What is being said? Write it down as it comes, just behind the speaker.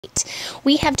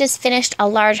We have just finished a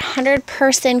large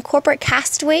 100-person corporate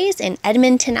Castaways in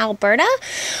Edmonton, Alberta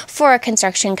for a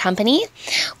construction company.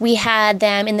 We had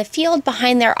them in the field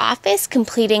behind their office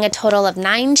completing a total of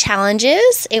 9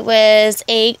 challenges. It was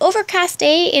an overcast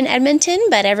day in Edmonton,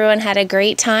 but everyone had a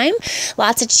great time.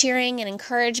 Lots of cheering and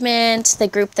encouragement. The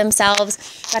group themselves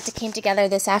got to came together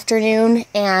this afternoon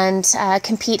and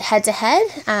compete head-to-head,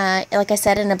 like I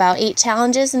said, in about 8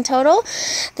 challenges in total.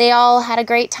 They all had a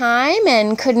great time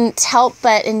and couldn't help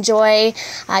but enjoy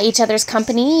each other's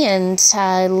company and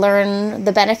learn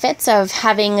the benefits of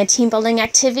having a team building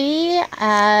activity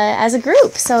as a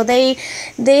group. So they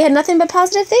had nothing but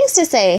positive things to say.